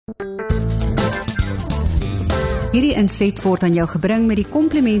Hierdie inset word aan jou gebring met die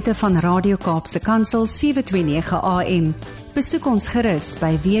komplimente van Radio Kaapse Kansel 729 AM. Besoek ons gerus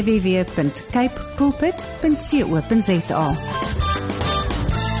by www.capepulpit.co.za.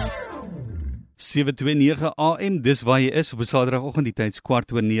 729 AM, dis waar jy is op 'n Saterdagoggend, die tyd is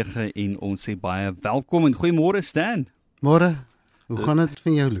 8:15 en ons sê baie welkom en goeiemôre Stan. Môre, hoe gaan dit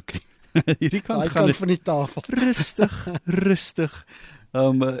van jou, Lukie? Hierdie kant gaan dit van die tafel. Rustig.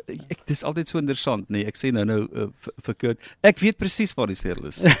 Dit is altyd so interessant, nee, ek sê nou vir Kurt, ek weet presies waar die steel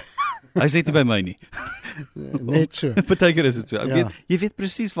is. Hy sê dit by my nie. Net so. Partykeer is dit so. Ja. Jy weet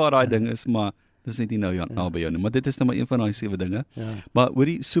presies waar daai ding is, maar dis net nie nou by jou nie, maar dit is nou maar een van daai 7 dinge. Ja. Maar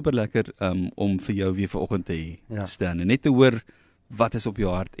hoorie, super lekker om vir jou weer vanoggend te hê, Ja. Stan, en net te hoor wat is op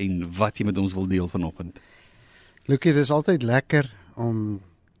jou hart en wat jy met ons wil deel vanoggend. Lukie, dit is altyd lekker om,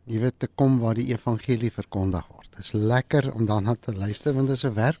 jy weet, te kom waar die evangelie verkondig word. Dit is lekker om daarna te luister, want dit is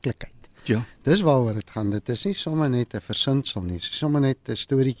 'n werklikheid. Ja. Dis waaroor dit gaan. Dit is nie sommer net 'n versinsel nie, sommer net 'n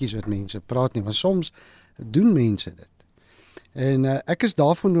storieetjies wat mense praat nie, want soms doen mense dit. En ek is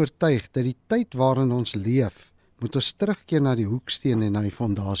daarvan oortuig dat die tyd waarin ons leef, moet ons terugkeer na die hoeksteen en na die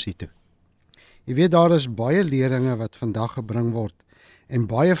fondasie toe. Jy weet, daar is baie leringe wat vandag gebring word en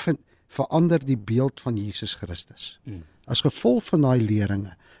baie verander die beeld van Jesus Christus. As gevolg van daai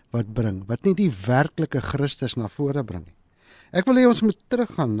leringe wat nie die werklike Christus na vore bring nie. Ek wil hê ons moet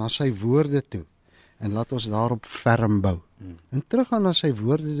teruggaan na sy woorde toe en laat ons daarop ferm bou. En teruggaan na sy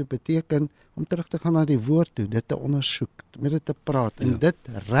woorde te beteken om terug te gaan na die woord toe, dit te ondersoek, met dit te praat en dit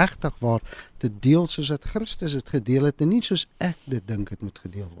regtig waar te deel soos wat Christus het gedeel het en nie soos ek dit dink het moet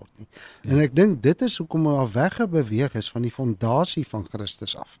gedeel word nie. En ek dink dit is hoekom ons weggebeweeg is van die fondasie van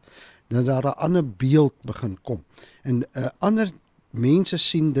Christus af. Dat daar 'n ander beeld begin kom. En ander mense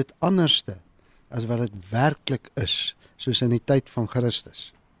sien dit anderste as wat dit werklik is, soos in die tyd van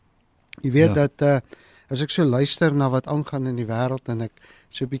Christus. Jy weet dat as ek so luister na wat aangaan in die wêreld en ek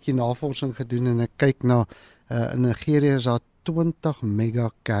so 'n bietjie navorsing gedoen en ek kyk na in Nigerië is daar 20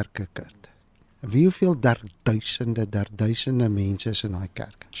 megakerke. Hoeveel duisende mense is in daai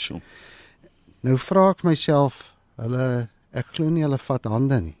kerke? Sure. Nou vra ek myself, ek glo nie hulle vat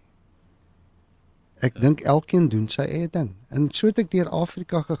hande nie. Ek dink elkeen doen sy eie ding. En so het ek deur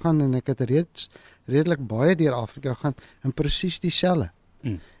Afrika gegaan en ek het reeds redelik baie deur Afrika gegaan en presies dieselfde.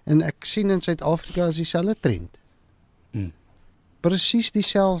 En ek sien in Suid-Afrika is dieselfde trend. Presies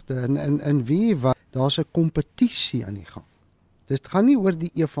dieselfde en wie wat daar's 'n kompetisie aan die gang. Dit gaan nie oor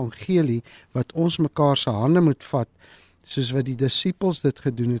die evangelie wat ons mekaar se hande moet vat soos wat die disippels dit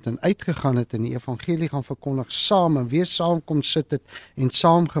gedoen het en uitgegaan het en die evangelie gaan verkondig saam en weer saam kom sit het en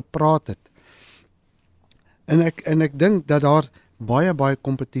saam gepraat het. En ek dink dat daar baie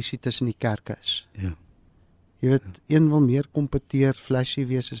kompetisie tussen die kerke is. Ja. Jy weet, een wil meer kompeteer, flashy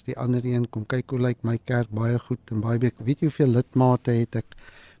wees as die ander een, kom kyk hoe lyk my kerk, baie goed en baie weet jy hoeveel lidmate het ek.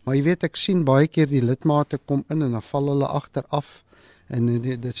 Maar jy weet, ek sien baie keer die lidmate kom in en dan val hulle agteraf en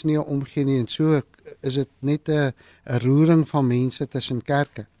dit is nie 'n omgee nie en so is dit net 'n roering van mense tussen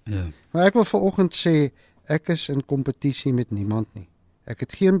kerke. Ja. Maar ek wil vanoggend sê, ek is in kompetisie met niemand nie. Ek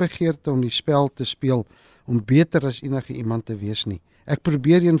het geen begeerte om die spel te speel om beter as enige iemand te wees nie. Ek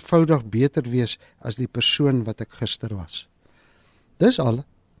probeer eenvoudig beter wees as die persoon wat ek gister was. Dis al.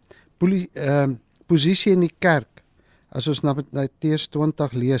 Posisie in die kerk. As ons na Matteus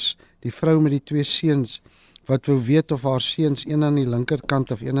 20 lees, die vrou met die 2 seuns wat wou weet of haar seuns een aan die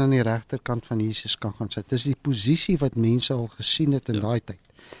linkerkant of een aan die regterkant van Jesus kan gaan sit. Dis die posisie wat mense al gesien het in daai tyd.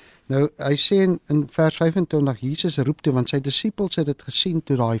 Nou, hy sê in vers 25, Jesus roep toe, want sy disippels het dit gesien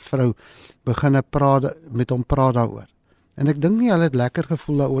toe daai vrou begin met hom praat daaroor. En ek dink nie hulle het lekker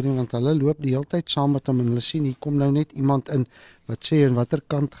gevoel daaroor nie, want hulle loop die hele tyd saam met hom en hulle sien, hier kom nou net iemand in wat sê, en watter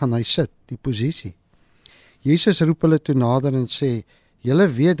kant gaan hy sit, die posisie. Jesus roep hulle toe nader en sê, julle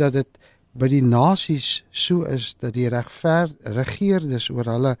weet dat dit by die nasies so is, dat die regeerdes oor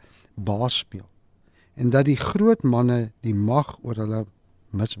hulle baas speel, en dat die groot manne die mag oor hulle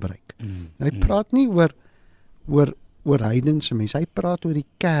misbruik. Hy praat nie oor heidense mense, hy praat oor die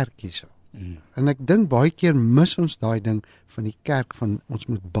kerk hierso. En ek dink baie keer mis ons daai ding van die kerk, van ons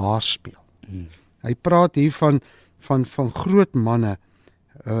moet baas speel. Hy praat hier van groot manne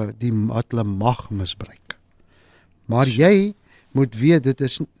wat hulle mag misbruik. Maar jy moet weet, dit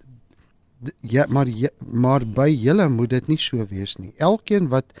is maar by julle moet dit nie so wees nie. Elkeen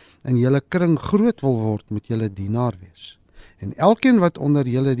wat in julle kring groot wil word, moet julle dienaar wees. En elkeen wat onder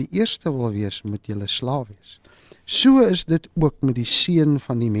julle die eerste wil wees, moet julle slaaf wees. So is dit ook met die seun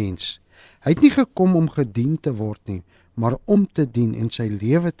van die mens. Hy het nie gekom om gedien te word nie, maar om te dien en sy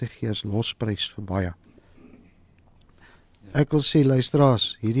lewe te gee as losprys vir baie. Ek wil sê,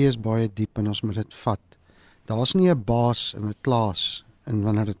 luisteraars, hierdie is baie diep en ons moet dit vat. Daar's nie 'n baas in 'n klas en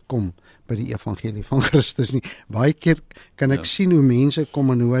wanneer dit kom by die evangelie van Christus nie. Baie keer kan ek sien hoe mense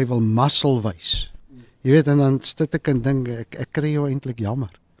kom en hoe hy wil muscle wys. Jy weet, en dan sit ek en dink, ek kry jou eintlik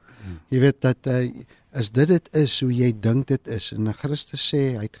jammer. Jy weet dat as dit is hoe jy dink dit is, en Christus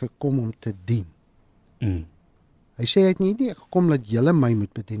sê hy het gekom om te dien. Hy sê hy het nie gekom dat julle my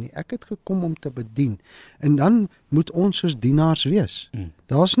moet bedien nie. Ek het gekom om te bedien. En dan moet ons soos dienaars wees.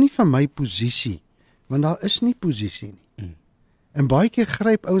 Daar's nie vir my posisie, want daar is nie posisie nie. En baie keer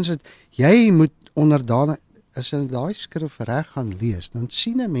gryp ouens dat jy moet onderdanig, as jy daai skrif reg gaan lees, dan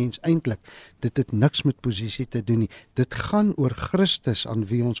sien 'n mens eintlik dit het niks met posisie te doen nie. Dit gaan oor Christus aan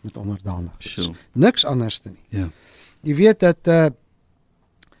wie ons moet onderdanig wees. Niks anders te nie. Ja. Jy weet dat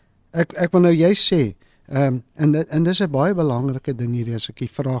ek wil nou jy sê, en dis 'n baie belangrike ding hier as ek die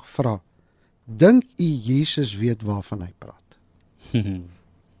vraag vra. Dink u Jesus weet waarvan hy praat?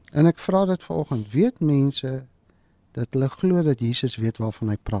 En ek vra dit vanoggend, weet mense dat hulle glo dat Jesus weet waarvan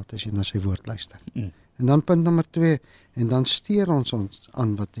hy praat as jy na sy woord luister? En dan punt nommer 2, en dan steur ons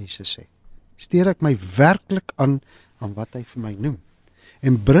aan wat Jesus sê. Steur ek my werklik aan wat hy vir my noem?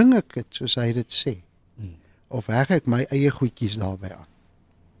 En bring ek dit soos hy dit sê? Of heg ek my eie goedjies daarbey aan?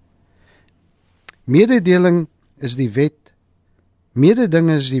 Mededinge is die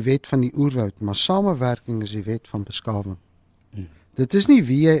wet van die oerwoud, maar samewerking is die wet van beskawing. Dit is nie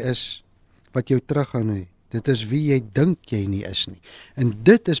wie jy is wat jou terughou nie. Dit is wie jy dink jy nie is nie. En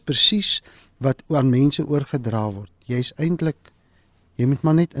dit is presies wat aan mense oorgedra word. Jy's eintlik, jy moet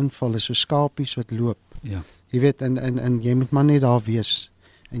maar net inval, is so skapies wat loop. Ja. Jy weet, en jy moet maar net daar wees.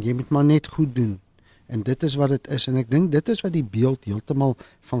 En jy moet maar net goed doen. En dit is wat dit is. En ek dink dit is wat die beeld heeltemal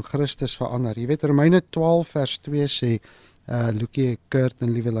van Christus verander. Jy weet, Romeine 12 vers 2 sê, Lukie, Kurt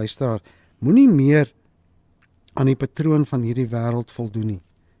en liewe luisteraar, moenie meer aan die patroon van hierdie wêreld voldoen nie,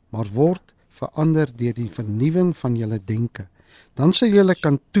 maar word verander deur die vernuwing van julle denke. Dan sal julle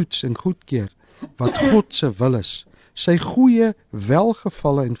kan toets en goedkeur wat God se wil is, sy goeie,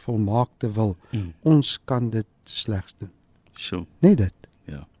 welgevalle en volmaakte wil. Ons kan dit slegs doen. So. Net dit.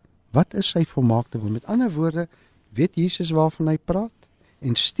 Ja. Wat is sy volmaakte wil? Met ander woorde, weet Jesus waarvan hy praat?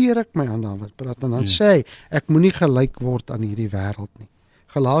 En steur ek my aan wat praat? En dan sê hy, ek moenie gelyk word aan hierdie wêreld nie.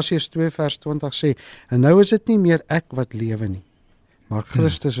 Galasiërs 2 vers 20 sê, en nou is dit nie meer ek wat lewe nie, maar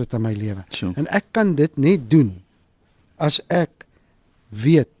Christus wat in my lewe. Sure. En ek kan dit net doen as ek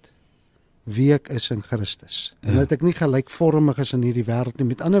weet wie ek is in Christus. En dat ek nie gelykvormig is in hierdie wêreld nie.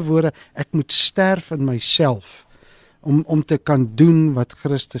 Met ander woorde, ek moet sterf in myself om te kan doen wat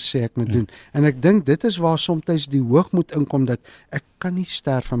Christus sê ek moet doen. En ek dink dit is waar soms die hoogmoed inkom, dat ek kan nie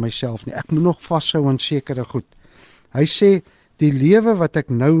sterf in myself nie. Ek moet nog vashou aan sekere goed. Hy sê, die lewe wat ek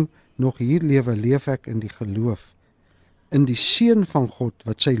nou nog hier lewe, leef ek in die geloof, in die seun van God,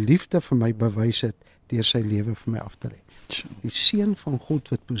 wat sy liefde vir my bewys het, deur sy lewe vir my af te lê. Die seun van God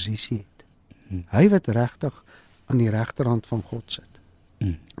wat posisie het. Hy wat regtig aan die regterhand van God sit.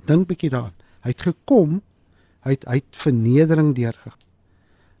 Dink bietjie daaraan. Hy het gekom, hy het vernedering deurgegaan.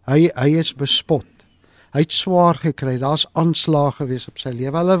 Hy is bespot. Hy het swaar gekry. Daar's aanslae gewees op sy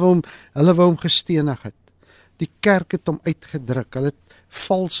lewe. Hulle wou hom gestenig het. Die kerk het hom uitgedruk. Hulle het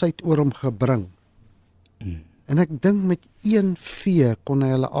valsheid oor hom gebring. En ek dink met een vee kon hy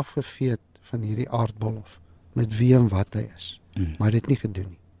hulle afgevee van hierdie aardbol af, met wie en wat hy is. Maar hy het dit nie gedoen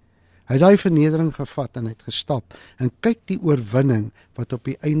nie. Hy het daai vernedering gevat en hy het gestap. En kyk die oorwinning wat op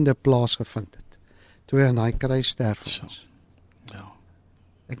die einde plaasgevind het. Toe hy aan daai kruis sterf ons. Ja.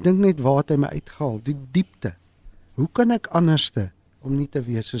 Ek dink net waar het hy my uitgehaal, die diepte. Hoe kan ek anderste om nie te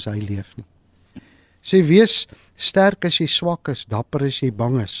wees soos hy leef nie? Sê, wees sterk as jy swak is, dapper as jy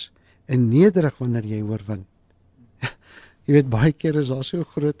bang is, en nederig wanneer jy oorwin. Jy weet, baie keer is daar so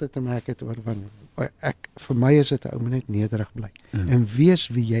groot dat ek het oorwin. Vir my is dit, ou moet net nederig bly. En wees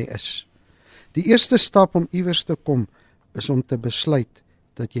wie jy is. Die eerste stap om iewers te kom, is om te besluit,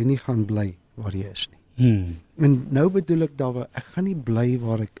 dat jy nie gaan bly waar jy is nie. En nou bedoel ek daar, ek gaan nie bly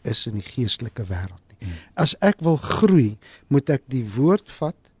waar ek is in die geestelike wêreld nie. As ek wil groei, moet ek die woord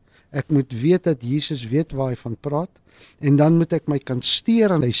vat, ek moet weet dat Jesus weet waar hy van praat, en dan moet ek my kan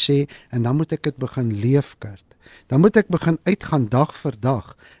steur aan hy sê, en dan moet ek dit begin leef, Kurt. Dan moet ek begin uitgaan dag vir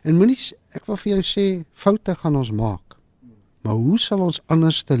dag, en moenie, ek wil vir jou sê, foute gaan ons maak, maar hoe sal ons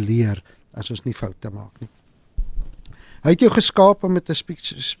anders te leer, as ons nie foute maak nie? Hy het jou geskape met 'n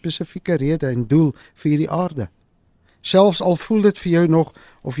spesifieke rede en doel vir hierdie aarde. Selfs al voel dit vir jou nog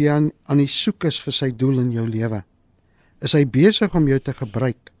of jy aan die soek is vir sy doel in jou lewe, is hy besig om jou te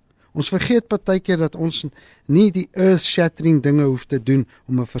gebruik, Ons vergeet partykeer dat ons nie die earth-shattering dinge hoef te doen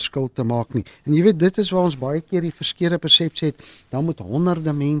om 'n verskil te maak nie. En jy weet, dit is waar ons baie keer die verkeerde persepsie het. Dan moet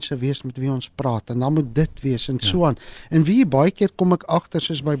honderde mense wees met wie ons praat en dan moet dit wees en so aan. En wie baie keer kom ek agter,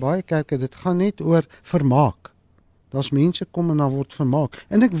 soos by baie kerke, dit gaan net oor vermaak. Daar's mense kom en dan word vermaak.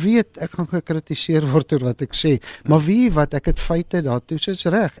 En ek weet, ek gaan gekritiseer word oor wat ek sê. Maar wie wat, ek het feite daartoe, so is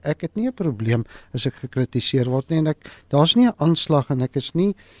reg. Ek het nie 'n probleem as ek gekritiseer word nie. En daar's nie 'n aanslag en ek is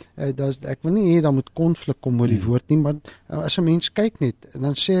nie, ek wil nie hê daar moet konflik kom oor die woord nie, maar as 'n mens kyk net, en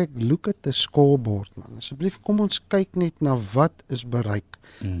dan sê ek, look at the scoreboard, man. Asseblief, kom ons kyk net na wat is bereik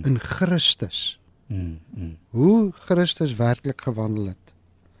in Christus. Hoe Christus werklik gewandel het.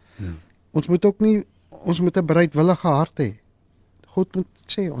 Ons moet ook nie, ons moet 'n bereidwillige hart hê. God moet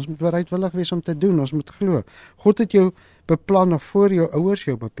sê, ons moet bereidwillig wees om te doen, ons moet glo. God het jou beplan nog voor jou ouers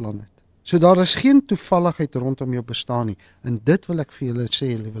jou beplan het. So daar is geen toevalligheid rondom jou bestaan nie. En dit wil ek vir julle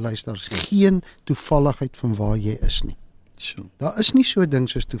sê, liewe luisteraars, geen toevalligheid van waar jy is nie. So. Daar is nie so 'n ding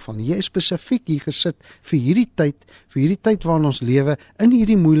soos toeval nie. Jy is spesifiek hier gesit vir hierdie tyd waarin ons lewe, in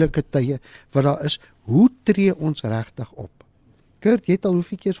hierdie moeilike tye wat daar is. Hoe tree ons regtig op? Kurt, jy het al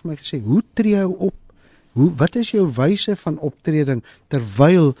hoeveel keer vir my gesê, hoe tree jy op? Wat is jou wyse van optreding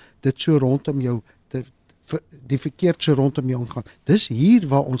terwyl dit so rondom jou, die verkeerd so rondom jou omgaan? Dis hier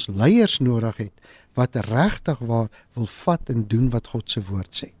waar ons leiers nodig het, wat regtig waar wil vat en doen wat God se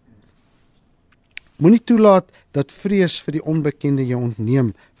woord sê. Moenie toelaat dat vrees vir die onbekende jou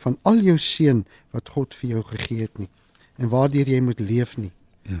ontneem van al jou seën wat God vir jou gegee het nie, en waardeur jy moet leef nie.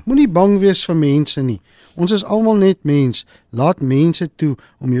 Moenie bang wees vir mense nie. Ons is almal net mens. Laat mense toe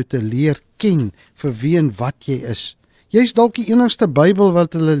om jou te leer ken vir wie en wat jy is. Jy's dalk die enigste Bybel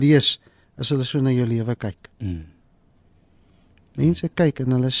wat hulle lees as hulle so na jou lewe kyk. Mense kyk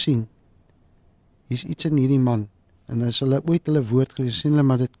en hulle sien, hier's iets in hierdie man, en as hulle ooit hulle woord gelees, sien hulle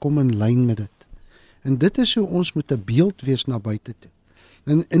maar dit kom in lyn met dit. En dit is hoe ons moet 'n beeld wees na buite toe.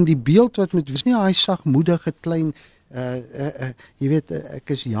 En in die beeld wat moet wees, nie hy sagmoedige klein jy weet, ek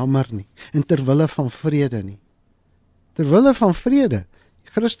is jammer nie, en terwille van vrede nie. Terwille van vrede.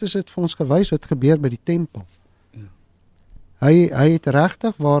 Christus het vir ons gewys wat gebeur by die tempel. Hy het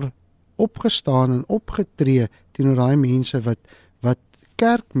regtig waar opgestaan en opgetree teenoor daai mense wat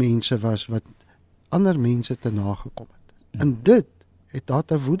kerkmense was, wat ander mense te nagekom het. En dit het daar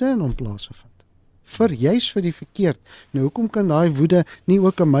 'n woede in hom plaasgevind. Juis vir die verkeerd. Nou hoekom kan daai woede nie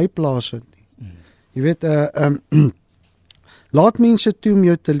ook in my plaasvind nie? Jy weet, laat mense toe om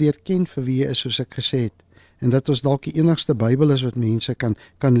jou te leer ken vir wie jy is, soos ek gesê het, en dat ons dalk die enigste Bybel is wat mense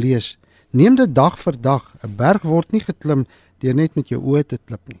kan lees. Neem dit dag vir dag. 'n Berg word nie geklim deur net met jou oë te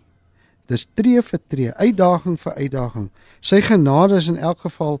klip nie. Dis tree vir tree, uitdaging vir uitdaging. Sy genade is in elk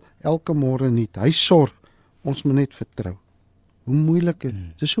geval elke môre nuut. Hy sorg, ons moet net vertrou. Hoe moeilik is dit?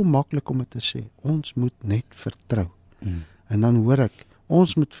 Dit is so maklik om dit te sê. Ons moet net vertrou. En dan hoor ek,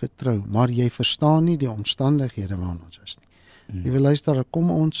 ons moet vertrou, maar jy verstaan nie die omstandighede waarin ons is nie. Liewe luisteraar, kom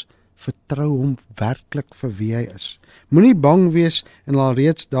ons vertrou hom werklik vir wie hy is. Moenie bang wees en al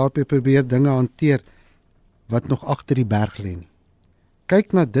reeds daarby probeer dinge hanteer wat nog agter die berg lê nie.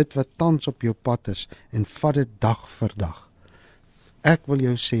 Kyk na dit wat tans op jou pad is en vat dit dag vir dag. Ek wil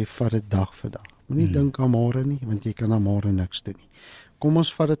jou sê, vat dit dag vir dag. Moenie dink aan môre nie, want jy kan aan môre niks doen nie. Kom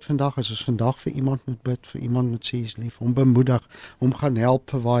ons vat dit vandag, as ons vandag vir iemand moet bid, vir iemand moet sê is lief, hom bemoedig, hom gaan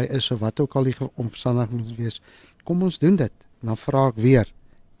help vir waar hy is, of wat ook al die omstandigheid moet wees. Kom ons doen dit. Dan vra ek weer,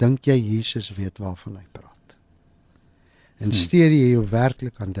 dink jy Jesus weet waarvan hy praat? En steur jy jou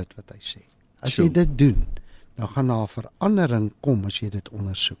werklik aan dit wat hy sê? As jy dit doen, dan gaan daar 'n verandering kom as jy dit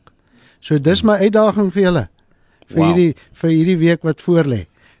ondersoek. So dis my uitdaging vir julle, vir hierdie week wat voor lê.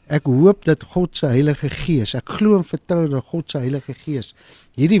 Ek hoop dat God se Heilige Gees, ek glo en vertrou dat God se Heilige Gees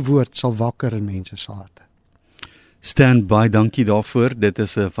hierdie woord sal wakker in mense se harte. Stand by, dankie daarvoor. Dit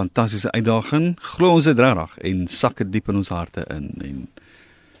is 'n fantastiese uitdaging. Glo ons dit regtig en sak dit diep in ons harte in. En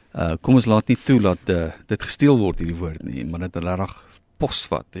kom ons laat nie toe dat dit gesteel word hierdie woord nie, maar dat dit regtig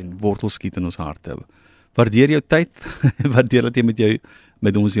posvat en wortels skiet in ons harte. Waardeer jou tyd. Waardeer dat jy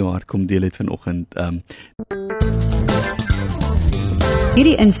met ons jou hart kom deel het vanoggend.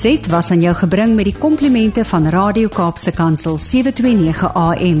 Hierdie inset was aan jou gebring met die komplimente van Radio Kaapse Kansel 729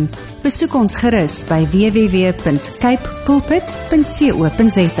 AM. Besoek ons gerus by www.cape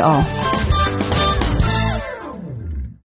pulpit.co.za.